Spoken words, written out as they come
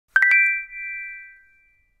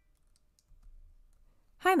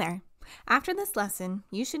Hi there. After this lesson,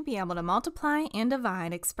 you should be able to multiply and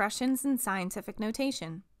divide expressions in scientific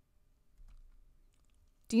notation.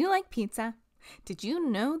 Do you like pizza? Did you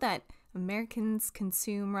know that Americans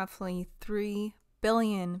consume roughly 3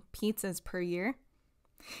 billion pizzas per year?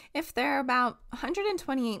 If there are about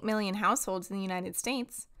 128 million households in the United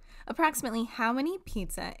States, approximately how many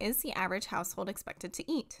pizza is the average household expected to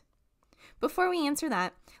eat? Before we answer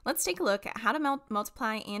that, let's take a look at how to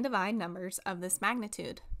multiply and divide numbers of this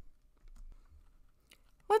magnitude.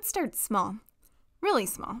 Let's start small, really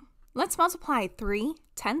small. Let's multiply 3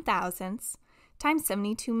 10,000ths times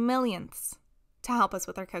 72 millionths. To help us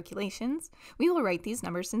with our calculations, we will write these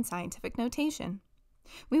numbers in scientific notation.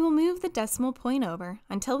 We will move the decimal point over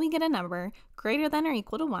until we get a number greater than or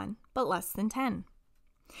equal to 1, but less than 10.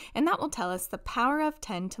 And that will tell us the power of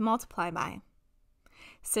 10 to multiply by.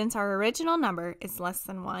 Since our original number is less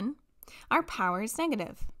than 1, our power is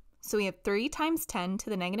negative. So we have 3 times 10 to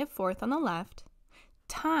the negative 4th on the left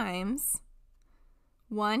times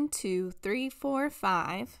 1, 2, 3, 4,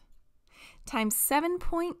 5 times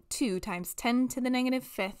 7.2 times 10 to the negative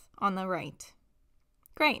 5th on the right.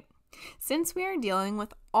 Great. Since we are dealing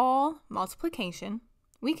with all multiplication,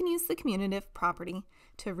 we can use the commutative property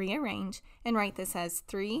to rearrange and write this as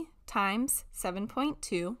 3 times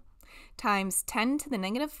 7.2 times 10 to the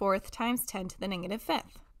negative 4th times 10 to the negative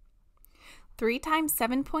 5th. 3 times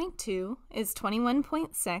 7.2 is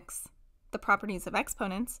 21.6. The properties of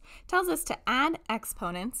exponents tells us to add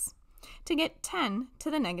exponents to get 10 to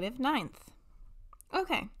the negative 9th.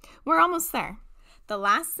 Okay, we're almost there. The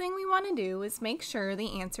last thing we want to do is make sure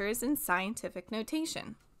the answer is in scientific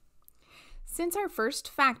notation. Since our first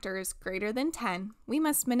factor is greater than 10, we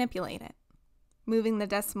must manipulate it. Moving the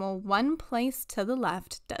decimal one place to the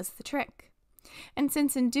left does the trick. And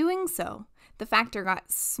since in doing so, the factor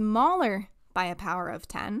got smaller by a power of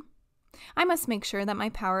 10, I must make sure that my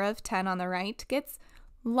power of 10 on the right gets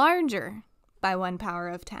larger by 1 power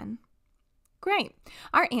of 10. Great.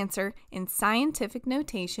 Our answer in scientific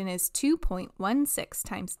notation is 2.16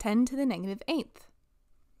 times 10 to the negative 8th.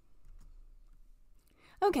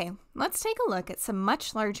 Okay, let's take a look at some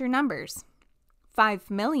much larger numbers.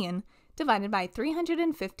 5 million divided by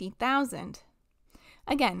 350,000.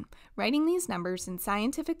 Again, writing these numbers in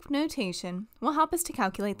scientific notation will help us to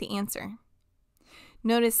calculate the answer.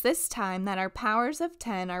 Notice this time that our powers of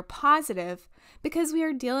 10 are positive because we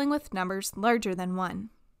are dealing with numbers larger than 1.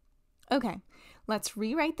 Okay, let's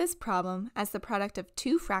rewrite this problem as the product of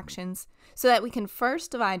two fractions so that we can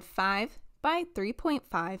first divide 5 by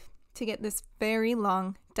 3.5 to get this very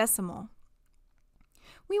long decimal.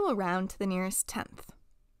 We will round to the nearest tenth.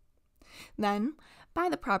 Then, by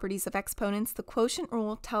the properties of exponents, the quotient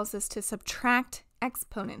rule tells us to subtract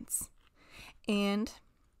exponents. And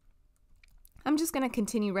I'm just going to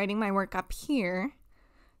continue writing my work up here.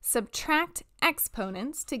 Subtract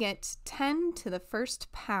exponents to get 10 to the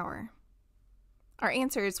first power. Our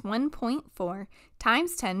answer is 1.4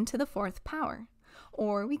 times 10 to the 4th power.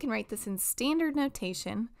 Or we can write this in standard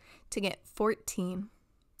notation to get 14.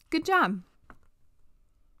 Good job.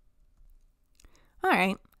 All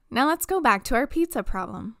right, now let's go back to our pizza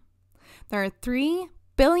problem. There are 3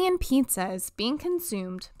 billion pizzas being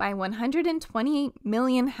consumed by 128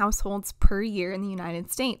 million households per year in the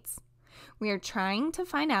United States. We are trying to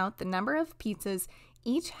find out the number of pizzas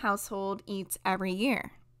each household eats every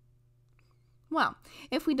year. Well,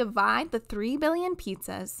 if we divide the 3 billion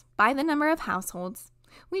pizzas by the number of households,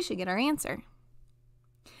 we should get our answer.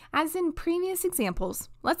 As in previous examples,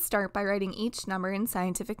 let's start by writing each number in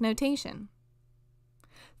scientific notation.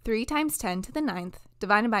 3 times 10 to the 9th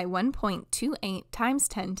divided by 1.28 times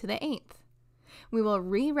 10 to the 8th. We will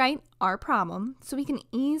rewrite our problem so we can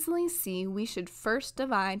easily see we should first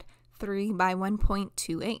divide 3 by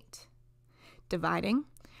 1.28. Dividing,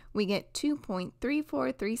 we get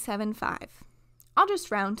 2.34375. I'll just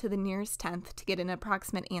round to the nearest tenth to get an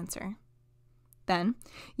approximate answer. Then,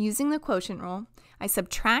 using the quotient rule, I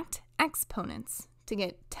subtract exponents to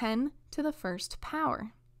get 10 to the first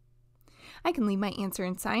power. I can leave my answer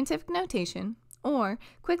in scientific notation or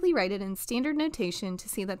quickly write it in standard notation to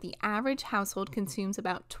see that the average household consumes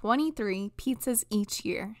about 23 pizzas each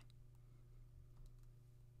year.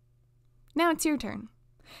 Now it's your turn.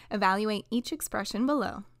 Evaluate each expression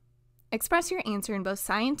below. Express your answer in both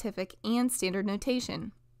scientific and standard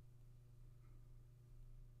notation.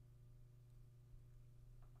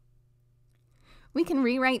 We can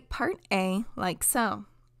rewrite part A like so.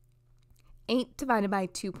 8 divided by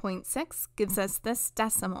 2.6 gives us this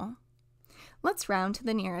decimal. Let's round to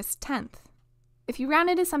the nearest tenth. If you round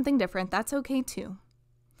it to something different, that's okay too.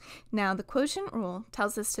 Now, the quotient rule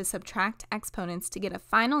tells us to subtract exponents to get a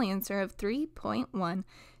final answer of 3.1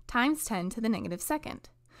 times 10 to the negative second,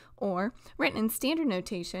 or, written in standard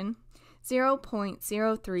notation,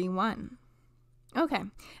 0.031. Okay,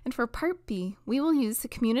 and for part B, we will use the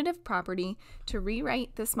commutative property to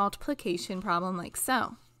rewrite this multiplication problem like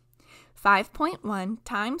so. 5.1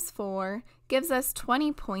 times 4 gives us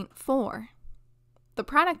 20.4. The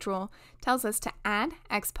product rule tells us to add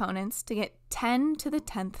exponents to get 10 to the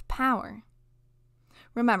 10th power.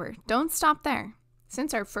 Remember, don't stop there.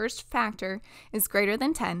 Since our first factor is greater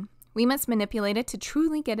than 10, we must manipulate it to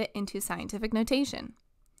truly get it into scientific notation.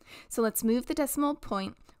 So let's move the decimal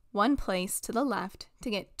point one place to the left to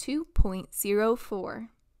get 2.04.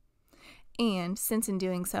 And since in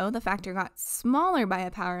doing so the factor got smaller by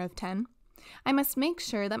a power of 10, I must make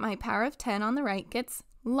sure that my power of 10 on the right gets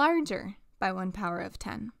larger by 1 power of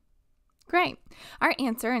 10. Great! Our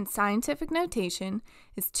answer in scientific notation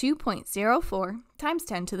is 2.04 times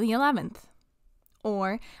 10 to the 11th.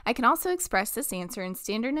 Or I can also express this answer in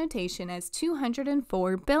standard notation as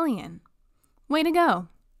 204 billion. Way to go!